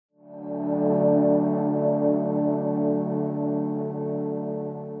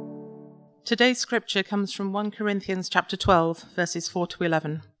Today's scripture comes from 1 Corinthians chapter 12, verses 4 to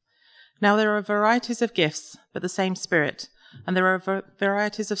 11. Now there are varieties of gifts, but the same Spirit, and there are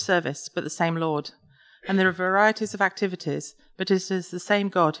varieties of service, but the same Lord. And there are varieties of activities, but it is the same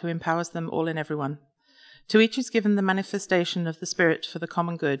God who empowers them all in everyone. To each is given the manifestation of the Spirit for the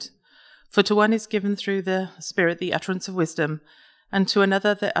common good. For to one is given through the Spirit the utterance of wisdom, and to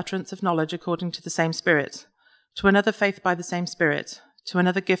another the utterance of knowledge according to the same Spirit, to another faith by the same Spirit, to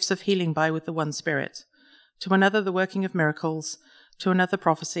another gifts of healing by with the one Spirit, to another the working of miracles, to another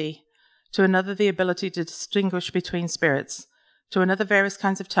prophecy, to another the ability to distinguish between spirits, to another various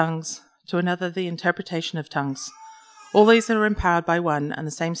kinds of tongues, to another the interpretation of tongues. All these are empowered by one and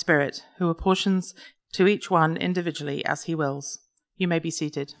the same Spirit, who apportions to each one individually as he wills. You may be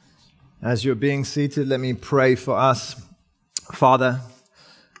seated. As you're being seated, let me pray for us. Father,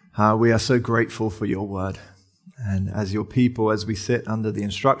 we are so grateful for your word. And as your people, as we sit under the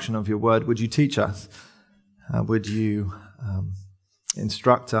instruction of your word, would you teach us? Would you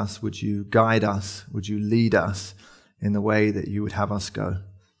instruct us? Would you guide us? Would you lead us in the way that you would have us go?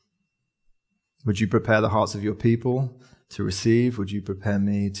 Would you prepare the hearts of your people to receive? Would you prepare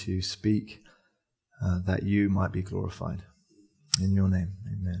me to speak that you might be glorified? In your name,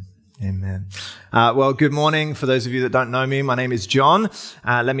 amen. Amen. Well, good morning. For those of you that don't know me, my name is John.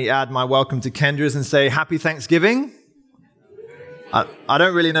 Let me add my welcome to Kendra's and say happy Thanksgiving. I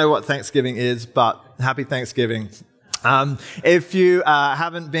don't really know what Thanksgiving is, but happy Thanksgiving. If you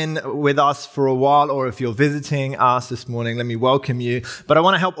haven't been with us for a while, or if you're visiting us this morning, let me welcome you. But I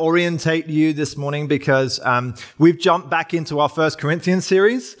want to help orientate you this morning because we've jumped back into our 1 Corinthians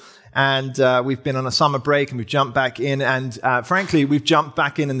series. And we've been on a summer break and we've jumped back in. And frankly, we've jumped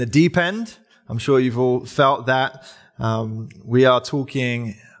back in the deep end. I'm sure you've all felt that. We are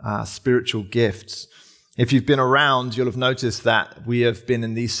talking spiritual gifts. If you've been around, you'll have noticed that we have been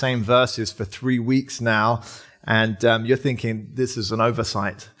in these same verses for 3 weeks now. And you're thinking, this is an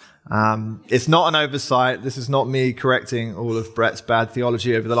oversight. It's not an oversight. This is not me correcting all of Brett's bad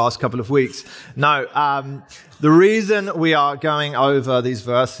theology over the last couple of weeks. No, the reason we are going over these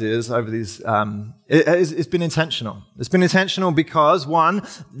verses, it's been intentional. It's been intentional because, one,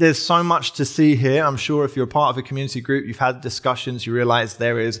 there's so much to see here. I'm sure if you're part of a community group, you've had discussions, you realize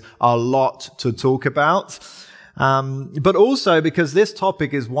there is a lot to talk about. But also because this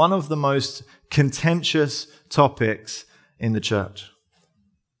topic is one of the most contentious topics in the church.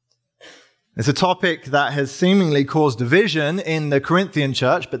 It's a topic that has seemingly caused division in the Corinthian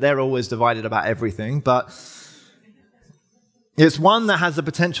church, but they're always divided about everything. But it's one that has the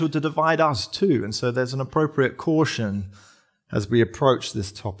potential to divide us too. And so there's an appropriate caution as we approach this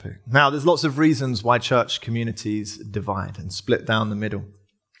topic. Now, there's lots of reasons why church communities divide and split down the middle.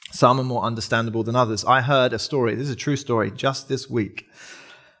 Some are more understandable than others. I heard a story, this is a true story, just this week.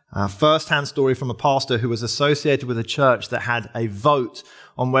 A first-hand story from a pastor who was associated with a church that had a vote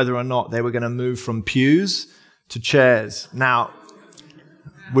on whether or not they were going to move from pews to chairs. Now,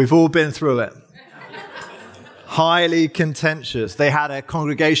 we've all been through it. Highly contentious. They had a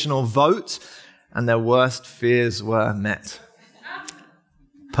congregational vote, and their worst fears were met.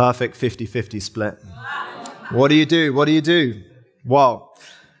 Perfect 50-50 split. What do you do? What do you do? Well,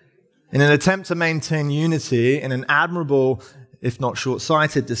 in an attempt to maintain unity, in an admirable, if not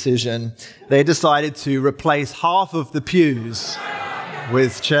short-sighted decision, they decided to replace half of the pews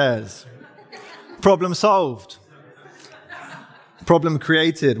with chairs. Problem solved. Problem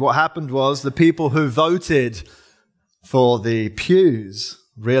created. What happened was the people who voted for the pews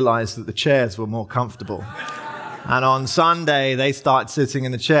realized that the chairs were more comfortable. And on Sunday, they start sitting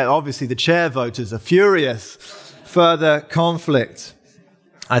in the chair. Obviously, the chair voters are furious. Further conflict.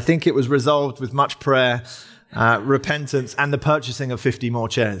 I think it was resolved with much prayer, repentance, and the purchasing of 50 more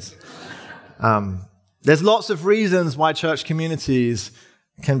chairs. There's lots of reasons why church communities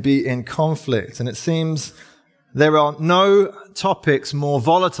can be in conflict, and it seems there are no topics more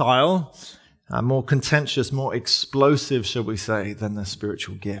volatile, more contentious, more explosive, shall we say, than the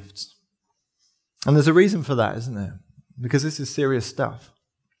spiritual gifts. And there's a reason for that, isn't there? Because this is serious stuff.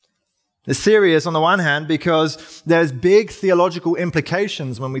 It's serious on the one hand because there's big theological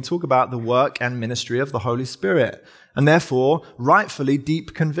implications when we talk about the work and ministry of the Holy Spirit, and therefore rightfully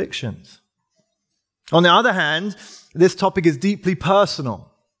deep convictions. On the other hand, this topic is deeply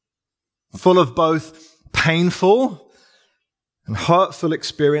personal, full of both painful and hurtful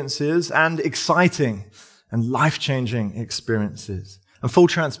experiences and exciting and life-changing experiences. And full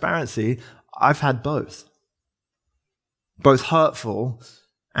transparency, I've had both hurtful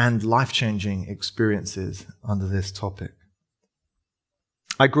and life-changing experiences under this topic.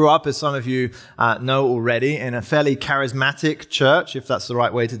 I grew up, as some of you know already, in a fairly charismatic church, if that's the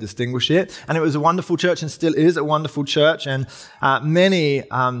right way to distinguish it. And it was a wonderful church and still is a wonderful church, and many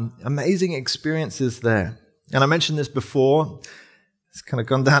amazing experiences there. And I mentioned this before. It's kind of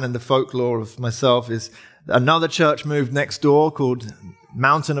gone down in the folklore of myself, is another church moved next door called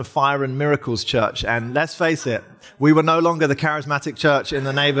Mountain of Fire and Miracles Church. And let's face it, we were no longer the charismatic church in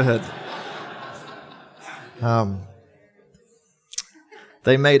the neighborhood.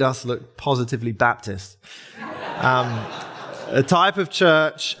 They made us look positively Baptist. A type of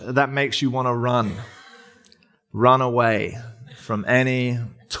church that makes you want to run away from any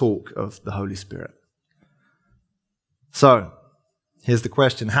talk of the Holy Spirit. So, here's the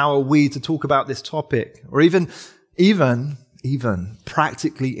question. How are we to talk about this topic? Or even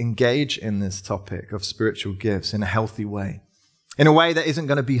practically engage in this topic of spiritual gifts in a healthy way? In a way that isn't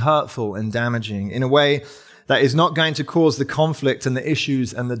going to be hurtful and damaging. In a way that is not going to cause the conflict and the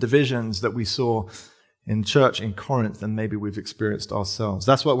issues and the divisions that we saw in church in Corinth and maybe we've experienced ourselves.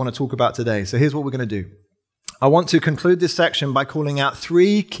 That's what I want to talk about today. So here's what we're going to do. I want to conclude this section by calling out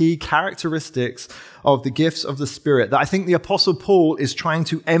 3 key characteristics of the gifts of the Spirit that I think the Apostle Paul is trying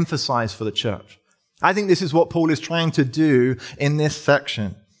to emphasize for the church. I think this is what Paul is trying to do in this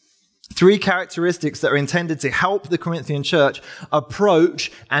section. 3 characteristics that are intended to help the Corinthian church approach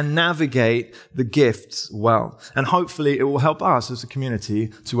and navigate the gifts well. And hopefully it will help us as a community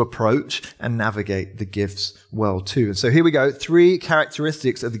to approach and navigate the gifts well too. And so here we go. 3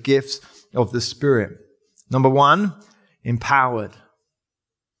 characteristics of the gifts of the Spirit. Number 1, empowered.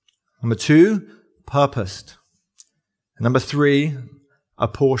 Number 2, purposed. And number 3,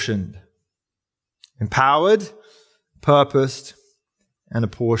 apportioned. Empowered, purposed, and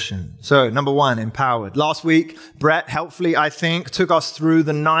apportioned. So, number 1, empowered. Last week, Brett helpfully, I think, took us through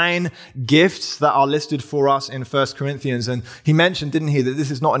the 9 gifts that are listed for us in 1 Corinthians. And he mentioned, didn't he, that this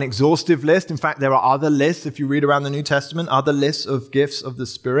is not an exhaustive list. In fact, there are other lists, if you read around the New Testament, other lists of gifts of the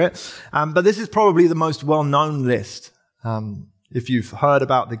Spirit. But this is probably the most well-known list. If you've heard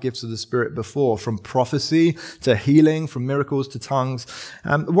about the gifts of the Spirit before, from prophecy to healing, from miracles to tongues.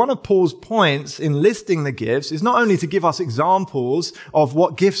 One of Paul's points in listing the gifts is not only to give us examples of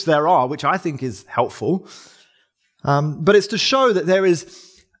what gifts there are, which I think is helpful, but it's to show that there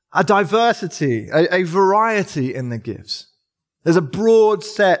is a diversity, a variety in the gifts. There's a broad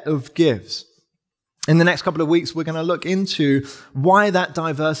set of gifts. In the next couple of weeks, we're going to look into why that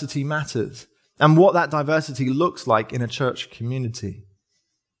diversity matters and what that diversity looks like in a church community.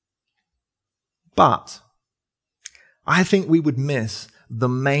 But I think we would miss the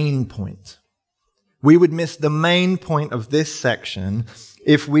main point. We would miss the main point of this section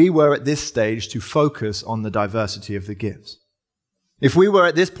if we were at this stage to focus on the diversity of the gifts. If we were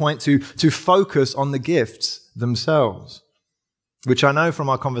at this point to focus on the gifts themselves, which I know from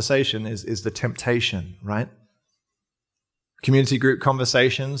our conversation is the temptation, right? Community group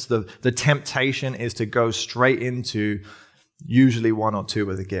conversations, the temptation is to go straight into usually 1 or 2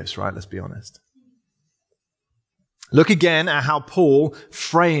 of the gifts, right? Let's be honest. Look again at how Paul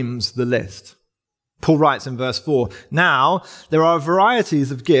frames the list. Paul writes in verse 4, "Now there are varieties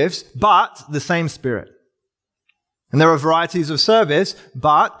of gifts, but the same Spirit. And there are varieties of service,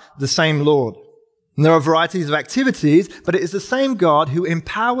 but the same Lord. And there are varieties of activities, but it is the same God who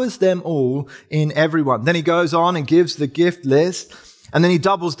empowers them all in everyone." Then he goes on and gives the gift list, and then he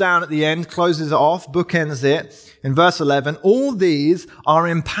doubles down at the end, closes it off, bookends it. In verse 11, "All these are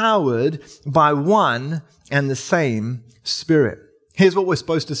empowered by one and the same Spirit." Here's what we're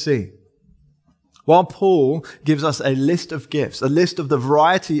supposed to see. While Paul gives us a list of gifts, a list of the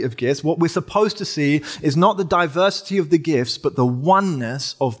variety of gifts, what we're supposed to see is not the diversity of the gifts, but the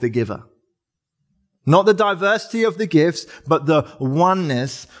oneness of the giver. Not the diversity of the gifts, but the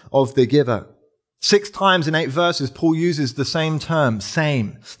oneness of the giver. 6 times in 8 verses, Paul uses the same term,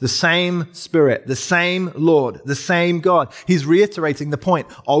 same. The same Spirit, the same Lord, the same God. He's reiterating the point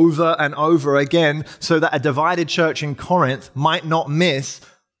over and over again so that a divided church in Corinth might not miss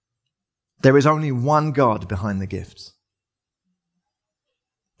there is only one God behind the gifts.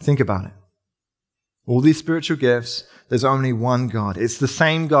 Think about it. All these spiritual gifts, there's only one God. It's the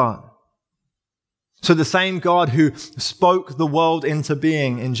same God. So the same God who spoke the world into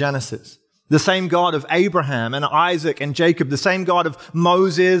being in Genesis, the same God of Abraham and Isaac and Jacob, the same God of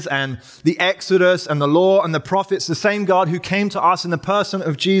Moses and the Exodus and the law and the prophets, the same God who came to us in the person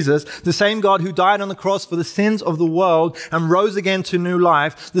of Jesus, the same God who died on the cross for the sins of the world and rose again to new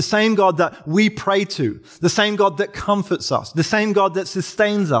life, the same God that we pray to, the same God that comforts us, the same God that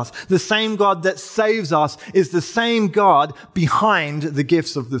sustains us, the same God that saves us is the same God behind the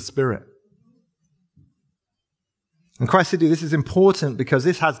gifts of the Spirit. And Christ City, this is important because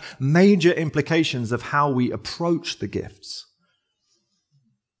this has major implications of how we approach the gifts.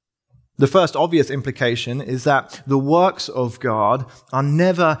 The first obvious implication is that the works of God are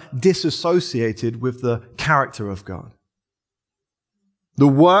never disassociated with the character of God. The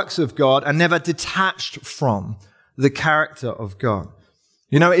works of God are never detached from the character of God.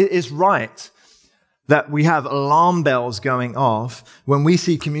 You know, it is right that we have alarm bells going off when we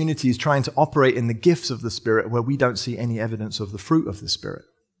see communities trying to operate in the gifts of the Spirit where we don't see any evidence of the fruit of the Spirit.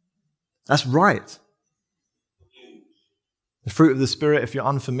 That's right. The fruit of the Spirit, if you're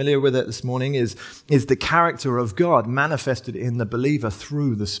unfamiliar with it this morning, is the character of God manifested in the believer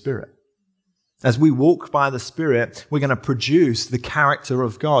through the Spirit. As we walk by the Spirit, we're going to produce the character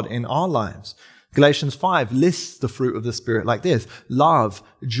of God in our lives. Galatians 5 lists the fruit of the Spirit like this: love,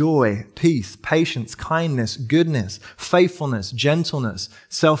 joy, peace, patience, kindness, goodness, faithfulness, gentleness,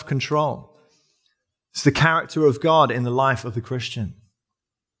 self-control. It's the character of God in the life of the Christian.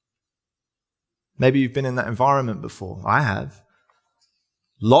 Maybe you've been in that environment before. I have.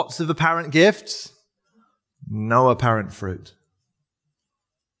 Lots of apparent gifts, no apparent fruit.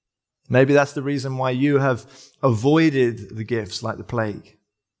 Maybe that's the reason why you have avoided the gifts like the plague.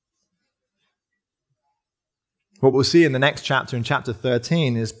 What we'll see in the next chapter, in chapter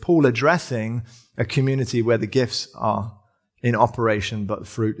 13, is Paul addressing a community where the gifts are in operation, but the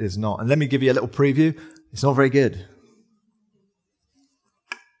fruit is not. And let me give you a little preview. It's not very good.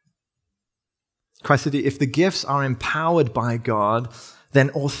 Christ City, if the gifts are empowered by God,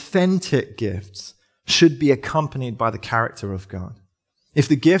 then authentic gifts should be accompanied by the character of God. If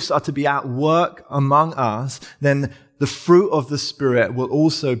the gifts are to be at work among us, then the fruit of the Spirit will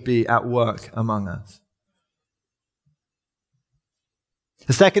also be at work among us.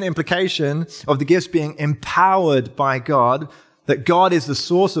 The second implication of the gifts being empowered by God, that God is the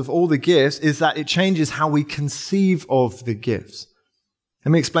source of all the gifts, is that it changes how we conceive of the gifts.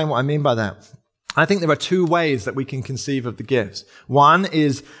 Let me explain what I mean by that. I think there are two ways that we can conceive of the gifts. One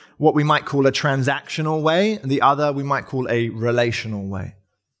is what we might call a transactional way, and the other we might call a relational way.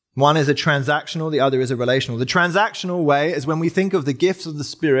 One is a transactional, the other is a relational. The transactional way is when we think of the gifts of the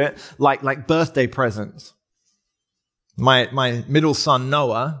Spirit like birthday presents. My middle son,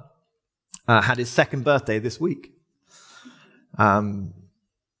 Noah, had his second birthday this week. And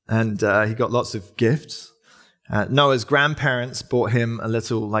he got lots of gifts. Noah's grandparents bought him a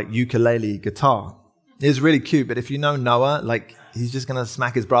little ukulele guitar. It was really cute, but if you know Noah, he's just going to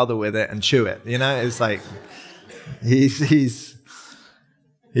smack his brother with it and chew it. You know, it's like,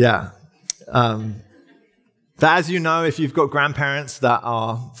 yeah. But as you know, if you've got grandparents that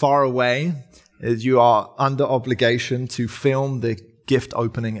are far away, you are under obligation to film the gift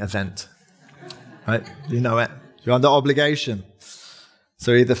opening event. Right? You know it. You're under obligation.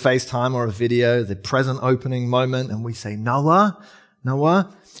 So either FaceTime or a video, the present opening moment, and we say, Noah,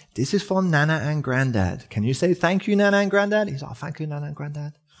 this is for Nana and Granddad. Can you say thank you, Nana and Granddad? He's like, thank you, Nana and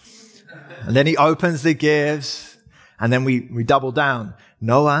Granddad. And then he opens the gifts, and then we double down.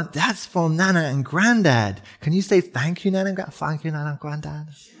 Noah, that's for Nana and Granddad. Can you say thank you, Nana and Granddad? Thank you, Nana and Granddad.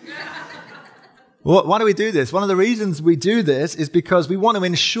 Why do we do this? One of the reasons we do this is because we want to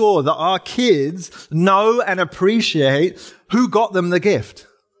ensure that our kids know and appreciate who got them the gift,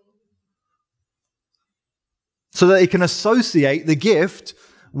 so that they can associate the gift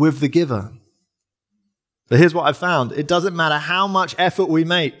with the giver. But here's what I've found. It doesn't matter how much effort we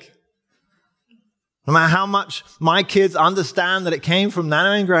make. No matter how much my kids understand that it came from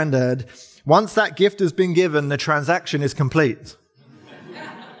Nana and Granddad, once that gift has been given, the transaction is complete.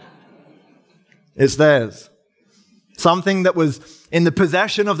 It's theirs. Something that was in the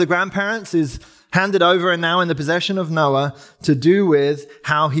possession of the grandparents is handed over and now in the possession of Noah to do with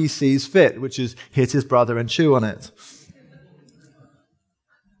how he sees fit, which is hit his brother and chew on it.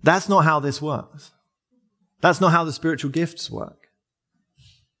 That's not how this works. That's not how the spiritual gifts work.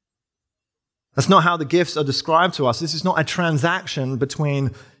 That's not how the gifts are described to us. This is not a transaction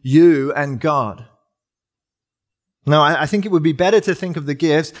between you and God. No, I think it would be better to think of the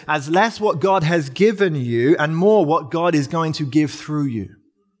gifts as less what God has given you and more what God is going to give through you.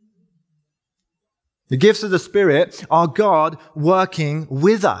 The gifts of the Spirit are God working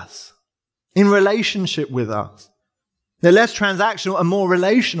with us, in relationship with us. They're less transactional and more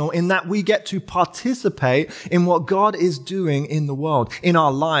relational in that we get to participate in what God is doing in the world, in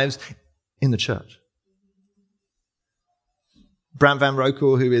our lives, in the church. Brant Van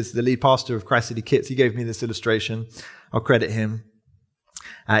Rokel, who is the lead pastor of Christ City Kids, he gave me this illustration. I'll credit him.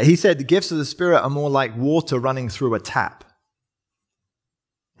 He said the gifts of the Spirit are more like water running through a tap.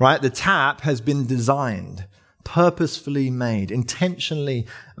 Right? The tap has been designed, purposefully made, intentionally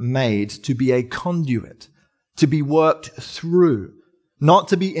made to be a conduit to be worked through, not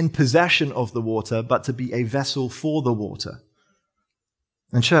to be in possession of the water, but to be a vessel for the water.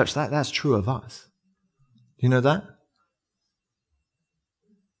 And church, that's true of us. Do you know that?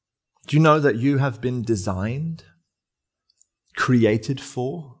 Do you know that you have been designed, created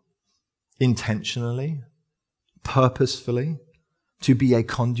for, intentionally, purposefully, to be a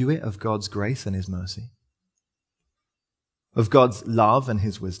conduit of God's grace and His mercy, of God's love and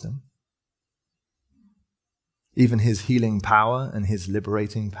His wisdom, even His healing power and His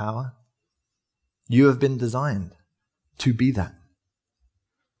liberating power? You have been designed to be that.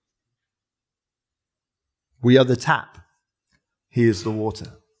 We are the tap. He is the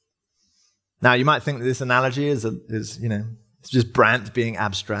water. Now, you might think that this analogy is it's just Brant being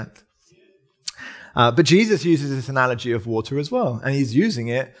abstract. But Jesus uses this analogy of water as well. And He's using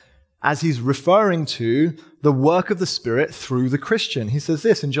it as He's referring to the work of the Spirit through the Christian. He says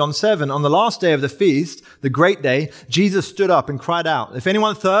this in John 7, on the last day of the feast, the great day, Jesus stood up and cried out, "If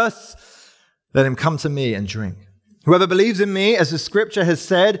anyone thirsts, let him come to me and drink. Whoever believes in me, as the scripture has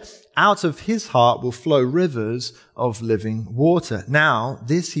said, out of his heart will flow rivers of living water." Now,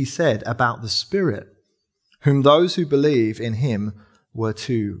 this He said about the Spirit, whom those who believe in Him were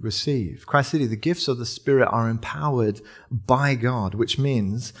to receive. Christ City, the gifts of the Spirit are empowered by God, which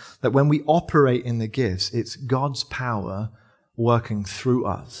means that when we operate in the gifts, it's God's power working through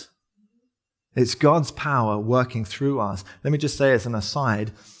us. It's God's power working through us. Let me just say as an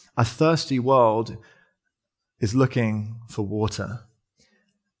aside, a thirsty world is looking for water.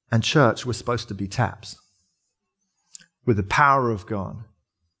 And church, we're supposed to be taps with the power of God,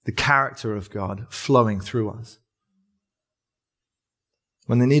 the character of God flowing through us.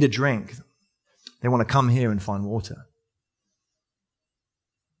 When they need a drink, they want to come here and find water.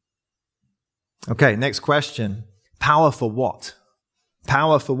 Okay, next question. Power for what?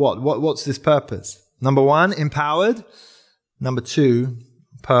 Power for what? What's this purpose? Number one, empowered. Number two,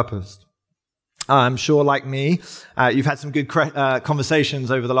 purposed. I'm sure, like me, you've had some good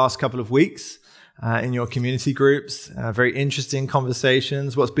conversations over the last couple of weeks in your community groups. Very interesting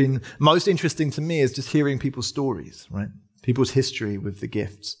conversations. What's been most interesting to me is just hearing people's stories, right? People's history with the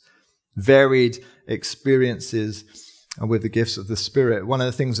gifts. Varied experiences with the gifts of the Spirit. One of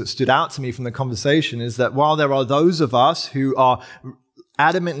the things that stood out to me from the conversation is that while there are those of us who are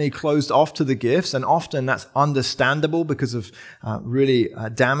adamantly closed off to the gifts, and often that's understandable because of really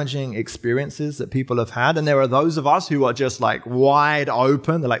damaging experiences that people have had. And there are those of us who are just like wide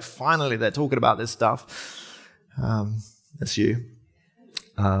open. They're like, finally, they're talking about this stuff. That's you.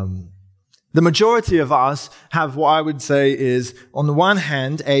 The majority of us have what I would say is, on the one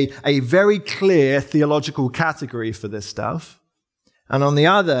hand, a very clear theological category for this stuff. And on the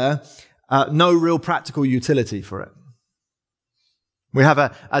other, no real practical utility for it. We have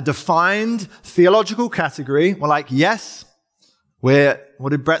a defined theological category. We're like, yes, what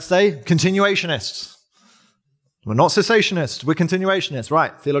did Brett say? Continuationists. We're not cessationists. We're continuationists.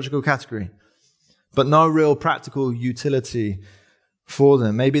 Right, theological category. But no real practical utility for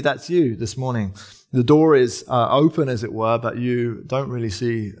them. Maybe that's you this morning. The door is open, as it were, but you don't really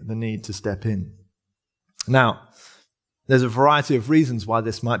see the need to step in. Now, there's a variety of reasons why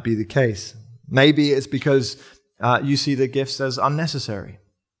this might be the case. Maybe it's because you see the gifts as unnecessary.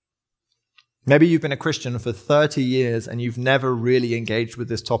 Maybe you've been a Christian for 30 years and you've never really engaged with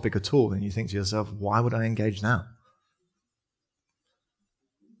this topic at all. And you think to yourself, why would I engage now?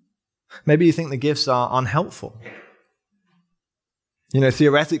 Maybe you think the gifts are unhelpful. You know,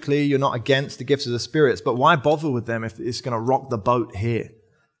 theoretically, you're not against the gifts of the spirits, but why bother with them if it's going to rock the boat here?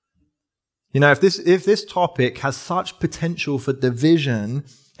 You know, if this topic has such potential for division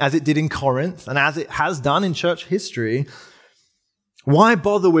as it did in Corinth and as it has done in church history, why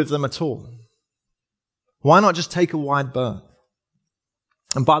bother with them at all? Why not just take a wide berth?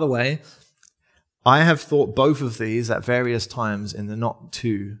 And by the way, I have thought both of these at various times in the not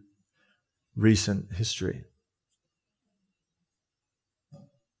too recent history.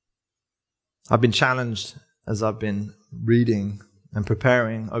 I've been challenged as I've been reading and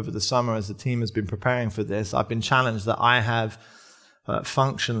preparing over the summer, as the team has been preparing for this. I've been challenged that I have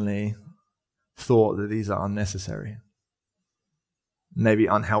functionally thought that these are unnecessary, maybe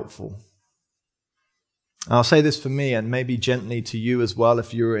unhelpful. I'll say this for me, and maybe gently to you as well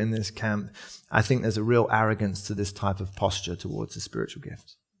if you're in this camp. I think there's a real arrogance to this type of posture towards the spiritual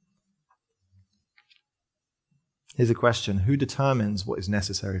gifts. Here's a question. Who determines what is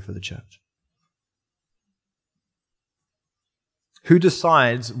necessary for the church? Who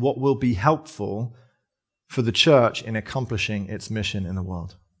decides what will be helpful for the church in accomplishing its mission in the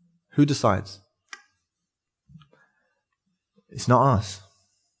world? Who decides? It's not us.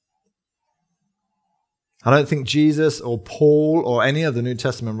 I don't think Jesus or Paul or any of the New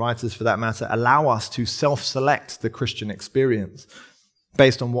Testament writers for that matter allow us to self-select the Christian experience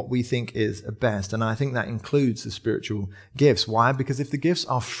based on what we think is best. And I think that includes the spiritual gifts. Why? Because if the gifts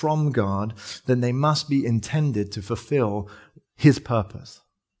are from God, then they must be intended to fulfill His purpose.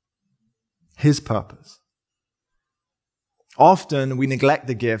 His purpose. Often we neglect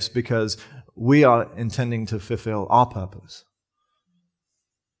the gifts because we are intending to fulfill our purpose.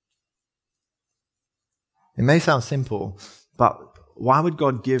 It may sound simple, but why would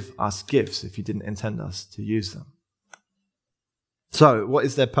God give us gifts if He didn't intend us to use them? So, what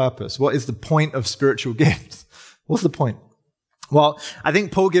is their purpose? What is the point of spiritual gifts? What's the point? Well, I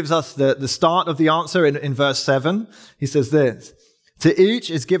think Paul gives us the start of the answer in verse 7. He says this, "To each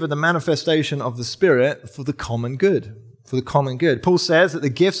is given the manifestation of the Spirit for the common good." For the common good. Paul says that the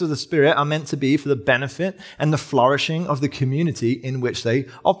gifts of the Spirit are meant to be for the benefit and the flourishing of the community in which they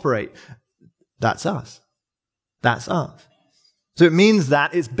operate. That's us. That's us. So it means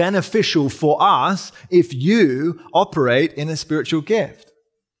that it's beneficial for us if you operate in a spiritual gift.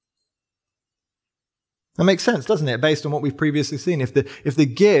 That makes sense, doesn't it? Based on what we've previously seen. If the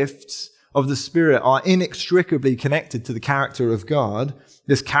gifts of the Spirit are inextricably connected to the character of God,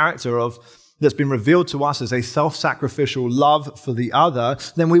 this character that's been revealed to us as a self-sacrificial love for the other,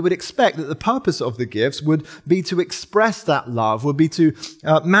 then we would expect that the purpose of the gifts would be to express that love, would be to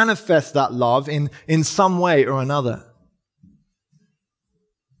manifest that love in some way or another.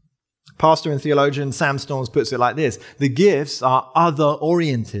 Pastor and theologian Sam Storms puts it like this: the gifts are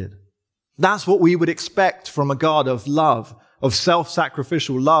other-oriented. That's what we would expect from a God of love, of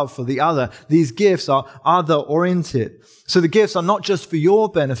self-sacrificial love for the other. These gifts are other-oriented. So the gifts are not just for your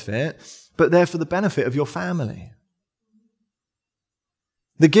benefit, but they're for the benefit of your family.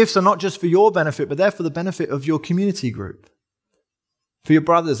 The gifts are not just for your benefit, but they're for the benefit of your community group, for your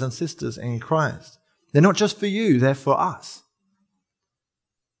brothers and sisters in Christ. They're not just for you, they're for us.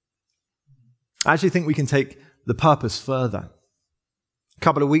 I actually think we can take the purpose further. A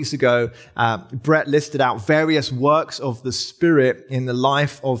couple of weeks ago, Brett listed out various works of the Spirit in the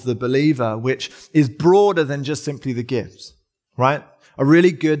life of the believer, which is broader than just simply the gifts, right? A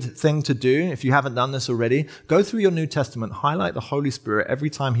really good thing to do, if you haven't done this already, go through your New Testament, highlight the Holy Spirit every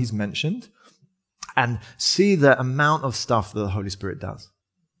time He's mentioned, and see the amount of stuff that the Holy Spirit does.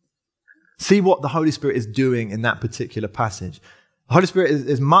 See what the Holy Spirit is doing in that particular passage. The Holy Spirit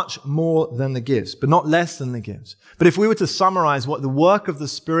is much more than the gifts, but not less than the gifts. But if we were to summarize what the work of the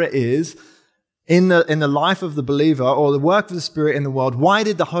Spirit is in the life of the believer, or the work of the Spirit in the world, why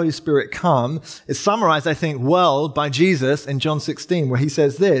did the Holy Spirit come? It's summarized, I think, well by Jesus in John 16, where He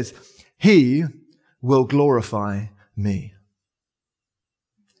says this: He will glorify me.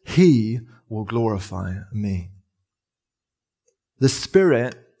 He will glorify me. The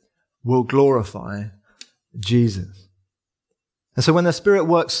Spirit will glorify Jesus. And so when the Spirit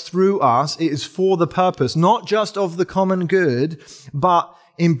works through us, it is for the purpose, not just of the common good, but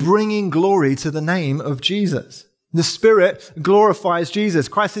in bringing glory to the name of Jesus. The Spirit glorifies Jesus.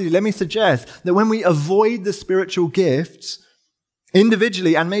 Christ said, let me suggest that when we avoid the spiritual gifts,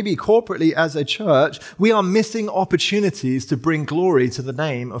 individually and maybe corporately as a church, we are missing opportunities to bring glory to the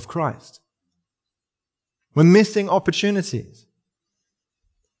name of Christ. We're missing opportunities.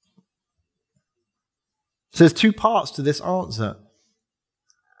 So there's two parts to this answer.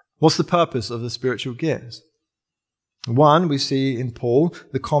 What's the purpose of the spiritual gifts? One, we see in Paul,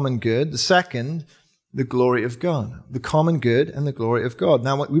 the common good. The second, the glory of God. The common good and the glory of God.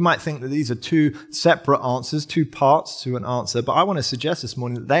 Now, we might think that these are two separate answers, two parts to an answer, but I want to suggest this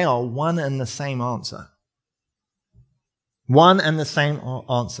morning that they are one and the same answer. One and the same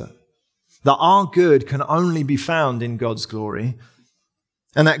answer. That our good can only be found in God's glory,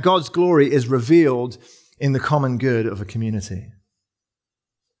 and that God's glory is revealed in the common good of a community.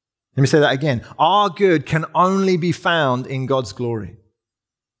 Let me say that again. Our good can only be found in God's glory.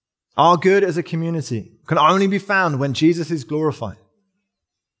 Our good as a community can only be found when Jesus is glorified.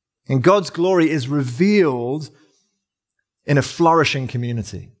 And God's glory is revealed in a flourishing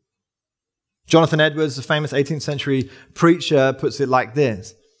community. Jonathan Edwards, the famous 18th century preacher, puts it like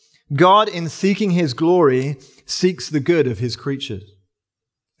this: God, in seeking His glory, seeks the good of His creatures.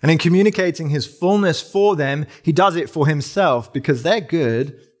 And in communicating His fullness for them, He does it for Himself, because their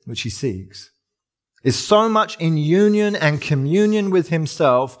good, which He seeks, is so much in union and communion with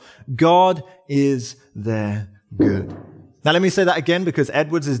Himself. God is their good. Now let me say that again, because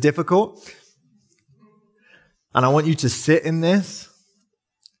Edwards is difficult. And I want you to sit in this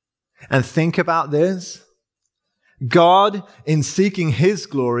and think about this. God, in seeking His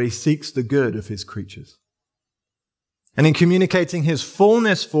glory, seeks the good of His creatures. And in communicating his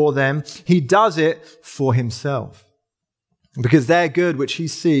fullness for them, he does it for himself. Because their good, which he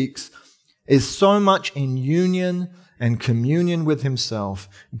seeks, is so much in union and communion with himself.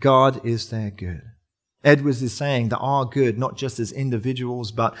 God is their good. Edwards is saying that our good, not just as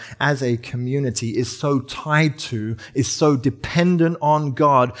individuals, but as a community, is so tied to, is so dependent on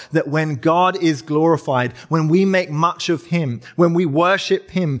God, that when God is glorified, when we make much of him, when we worship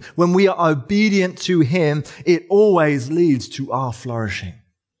him, when we are obedient to him, it always leads to our flourishing.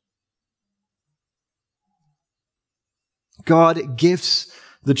 God gifts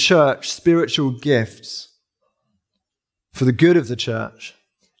the church spiritual gifts for the good of the church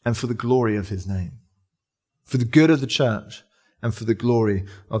and for the glory of his name. For the good of the church and for the glory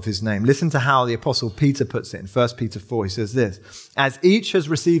of his name. Listen to how the Apostle Peter puts it in 1 Peter 4. He says this, as each has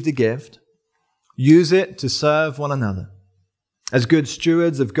received a gift, use it to serve one another as good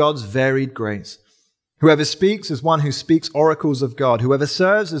stewards of God's varied grace. Whoever speaks is one who speaks oracles of God. Whoever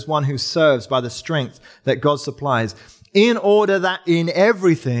serves is one who serves by the strength that God supplies, in order that in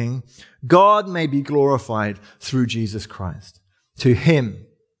everything God may be glorified through Jesus Christ. To him,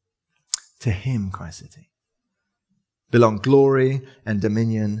 Christ City, belong glory and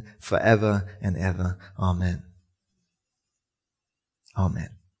dominion forever and ever. Amen.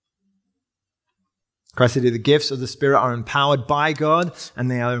 Amen. Christ City, the gifts of the Spirit are empowered by God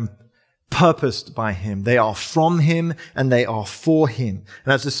and they are purposed by him. They are from him and they are for him.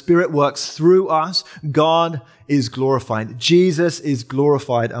 And as the Spirit works through us, God is glorified. Jesus is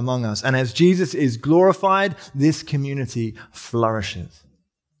glorified among us. And as Jesus is glorified, this community flourishes.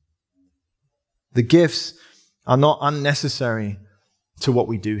 The gifts are not unnecessary to what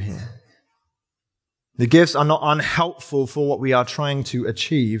we do here. The gifts are not unhelpful for what we are trying to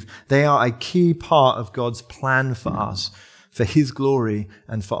achieve. They are a key part of God's plan for us, for his glory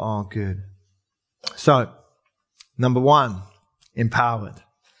and for our good. So, number 1, empowered.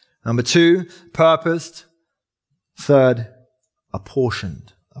 Number 2, purposed. Third,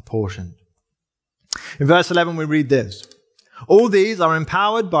 apportioned. In verse 11 we read this. All these are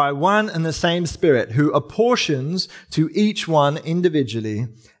empowered by one and the same Spirit, who apportions to each one individually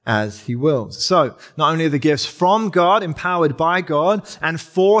as he wills. So, not only are the gifts from God, empowered by God, and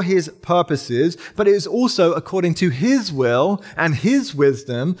for his purposes, but it is also according to his will and his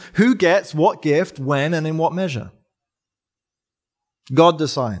wisdom who gets what gift, when, and in what measure. God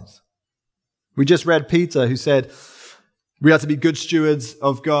decides. We just read Peter, who said, we are to be good stewards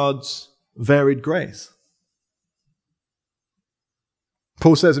of God's varied grace.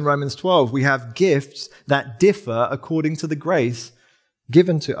 Paul says in Romans 12, we have gifts that differ according to the grace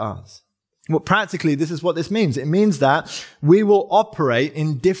given to us. Well, practically, this is what this means. It means that we will operate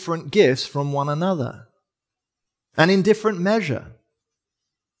in different gifts from one another and in different measure.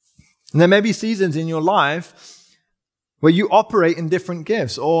 And there may be seasons in your life where you operate in different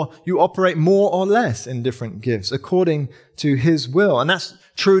gifts, or you operate more or less in different gifts according to his will. And that's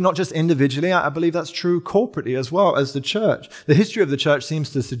true not just individually, I believe that's true corporately as well as the church. The history of the church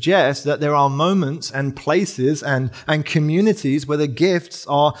seems to suggest that there are moments and places and communities where the gifts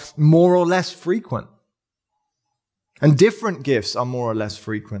are more or less frequent. And different gifts are more or less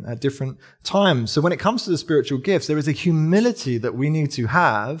frequent at different times. So when it comes to the spiritual gifts, there is a humility that we need to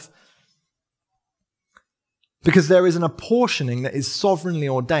have, because there is an apportioning that is sovereignly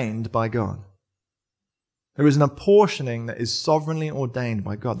ordained by God. There is an apportioning that is sovereignly ordained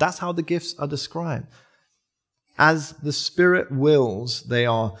by God. That's how the gifts are described. As the Spirit wills, they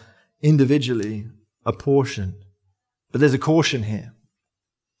are individually apportioned. But there's a caution here.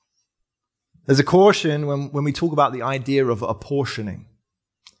 There's a caution when we talk about the idea of apportioning.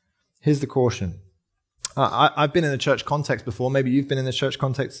 Here's the caution. I've been in a church context before, maybe you've been in a church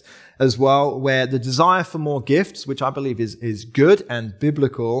context as well, where the desire for more gifts, which I believe is good and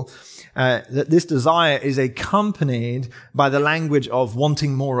biblical, that this desire is accompanied by the language of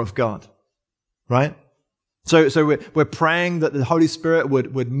wanting more of God, right? So we're praying that the Holy Spirit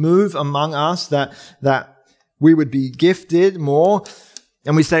would move among us, that we would be gifted more,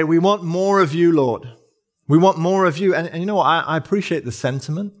 and we say, we want more of you, Lord. We want more of you. And you know what? I appreciate the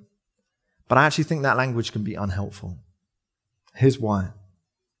sentiment. But I actually think that language can be unhelpful. Here's why.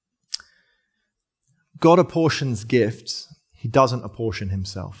 God apportions gifts. He doesn't apportion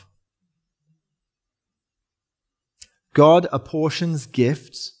himself. God apportions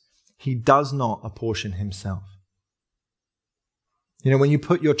gifts. He does not apportion himself. You know, when you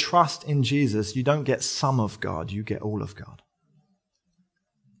put your trust in Jesus, you don't get some of God, you get all of God.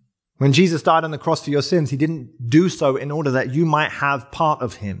 When Jesus died on the cross for your sins, he didn't do so in order that you might have part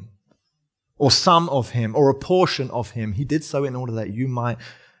of him, or some of him, or a portion of him. He did so in order that you might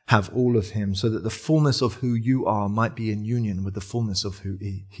have all of him, so that the fullness of who you are might be in union with the fullness of who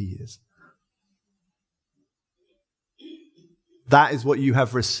he is. That is what you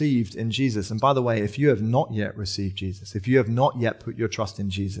have received in Jesus. And by the way, if you have not yet received Jesus, if you have not yet put your trust in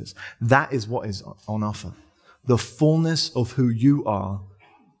Jesus, that is what is on offer. The fullness of who you are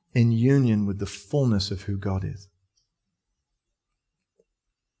in union with the fullness of who God is.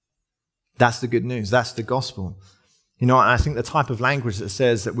 That's the good news. That's the gospel. You know, I think the type of language that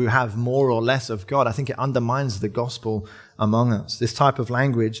says that we have more or less of God, I think it undermines the gospel among us. This type of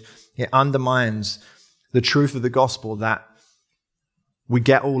language, it undermines the truth of the gospel that we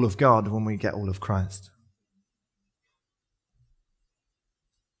get all of God when we get all of Christ.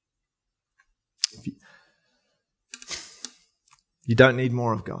 You don't need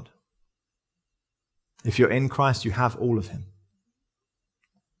more of God. If you're in Christ, you have all of him.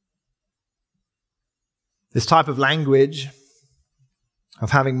 This type of language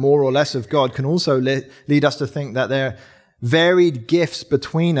of having more or less of God can also lead us to think that their varied gifts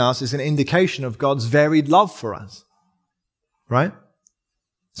between us is an indication of God's varied love for us. Right?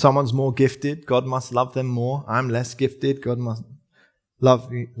 Someone's more gifted, God must love them more. I'm less gifted, God must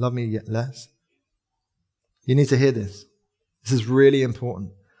love me yet less. You need to hear this. This is really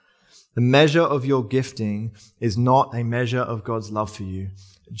important. The measure of your gifting is not a measure of God's love for you.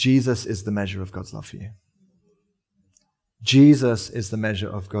 Jesus is the measure of God's love for you. Jesus is the measure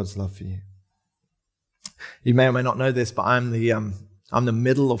of God's love for you. You may or may not know this, but I'm the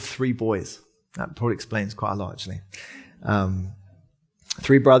middle of 3 boys. That probably explains quite a lot, actually.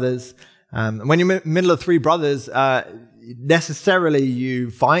 3 brothers. When you're in the middle of 3 brothers, necessarily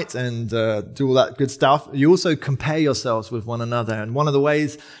you fight and do all that good stuff. You also compare yourselves with one another. And one of the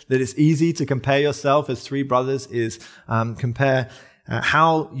ways that it's easy to compare yourself as 3 brothers is compare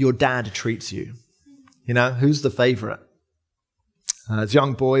how your dad treats you. You know, who's the favorite? As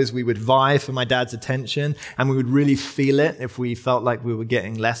young boys, we would vie for my dad's attention, and we would really feel it if we felt like we were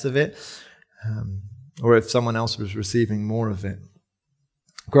getting less of it, or if someone else was receiving more of it.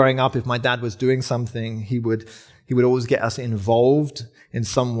 Growing up, if my dad was doing something, he would always get us involved in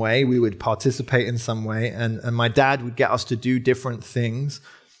some way. We would participate in some way, and my dad would get us to do different things.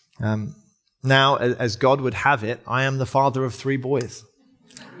 Now, as God would have it, I am the father of 3 boys.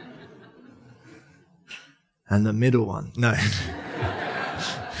 And the middle one. No.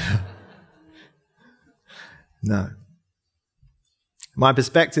 No. My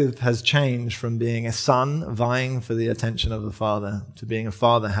perspective has changed from being a son vying for the attention of the father to being a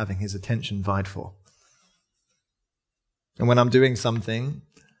father having his attention vied for. And when I'm doing something,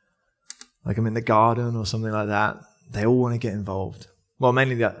 like I'm in the garden or something like that, they all want to get involved. Well,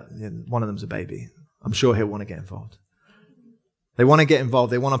 mainly one of them's a baby. I'm sure he'll want to get involved. They want to get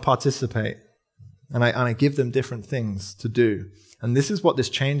involved. They want to participate. And I give them different things to do. And this is what this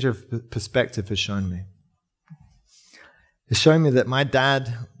change of perspective has shown me. It's shown me that my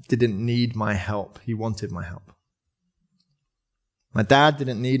dad didn't need my help. He wanted my help. My dad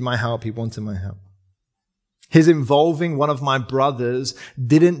didn't need my help. He wanted my help. His involving one of my brothers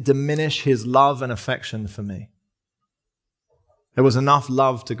didn't diminish his love and affection for me. There was enough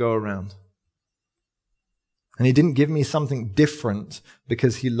love to go around. And he didn't give me something different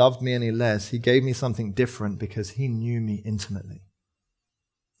because he loved me any less. He gave me something different because he knew me intimately.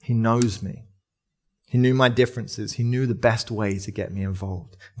 He knows me. He knew my differences. He knew the best way to get me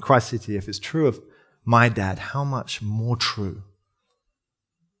involved. In Christ City, if it's true of my dad, how much more true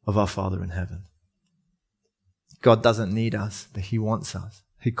of our Father in heaven? God doesn't need us, but he wants us.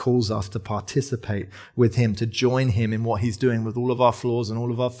 He calls us to participate with him, to join him in what he's doing with all of our flaws and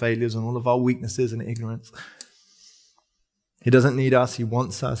all of our failures and all of our weaknesses and ignorance. He doesn't need us, he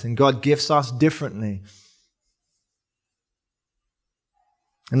wants us, and God gifts us differently.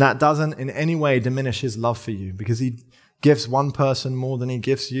 And that doesn't in any way diminish his love for you, because he gifts one person more than he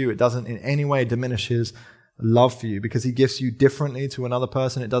gifts you. It doesn't in any way diminish his love for you, because he gifts you differently to another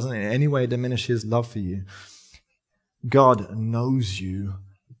person. It doesn't in any way diminish his love for you. God knows you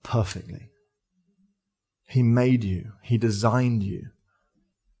perfectly. He made you. He designed you.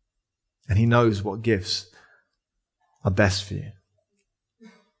 And he knows what gifts are best for you.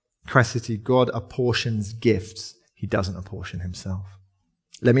 Christ City, God apportions gifts. He doesn't apportion himself.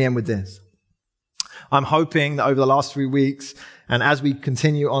 Let me end with this. I'm hoping that over the last 3 weeks, and as we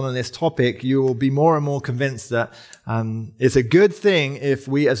continue on this topic, you will be more and more convinced that it's a good thing if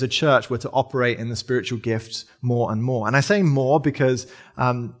we as a church were to operate in the spiritual gifts more and more. And I say more because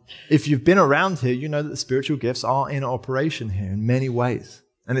if you've been around here, you know that the spiritual gifts are in operation here in many ways.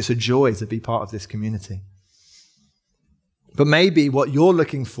 And it's a joy to be part of this community. But maybe what you're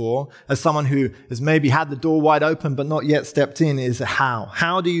looking for as someone who has maybe had the door wide open but not yet stepped in is a how.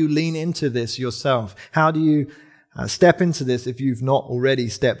 How do you lean into this yourself? How do you step into this if you've not already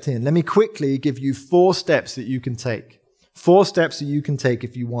stepped in? Let me quickly give you 4 steps that you can take. 4 steps that you can take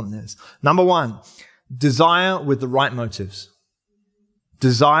if you want this. Number 1, desire with the right motives.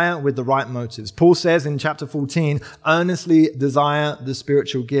 Desire with the right motives. Paul says in chapter 14, earnestly desire the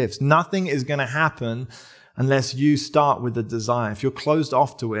spiritual gifts. Nothing is going to happen unless you start with the desire. If you're closed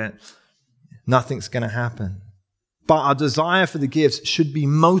off to it, nothing's going to happen. But our desire for the gifts should be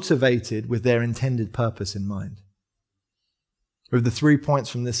motivated with their intended purpose in mind. With the 3 points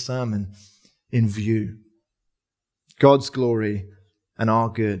from this sermon in view. God's glory and our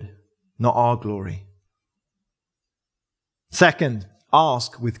good, not our glory. Second,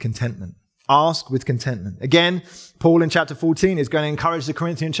 ask with contentment. Ask with contentment. Again, Paul in chapter 14 is going to encourage the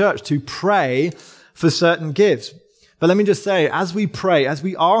Corinthian church to pray for certain gifts. But let me just say, as we pray, as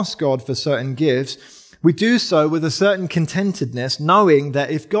we ask God for certain gifts, we do so with a certain contentedness, knowing that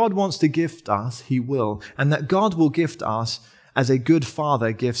if God wants to gift us, He will, and that God will gift us as a good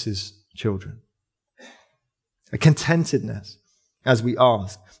father gifts his children. A contentedness as we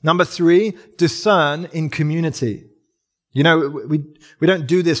ask. Number 3, discern in community. You know, we don't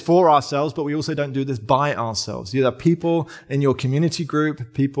do this for ourselves, but we also don't do this by ourselves. You have people in your community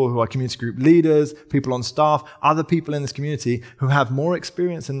group, people who are community group leaders, people on staff, other people in this community who have more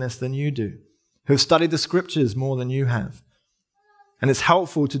experience in this than you do, who have studied the scriptures more than you have. And it's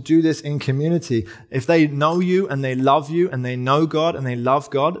helpful to do this in community. If they know you and they love you and they know God and they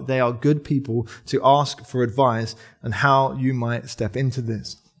love God, they are good people to ask for advice on how you might step into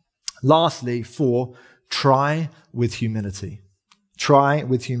this. Lastly, 4, try with humility. Try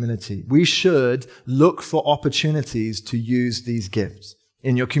with humility. We should look for opportunities to use these gifts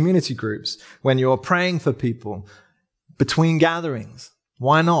in your community groups, when you're praying for people, between gatherings.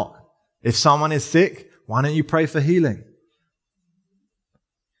 Why not? If someone is sick, why don't you pray for healing?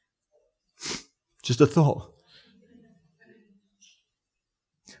 Just a thought.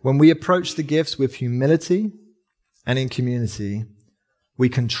 When we approach the gifts with humility and in community, we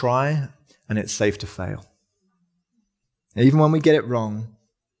can try and it's safe to fail. Even when we get it wrong,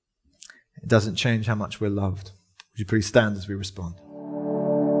 it doesn't change how much we're loved. Would you please stand as we respond?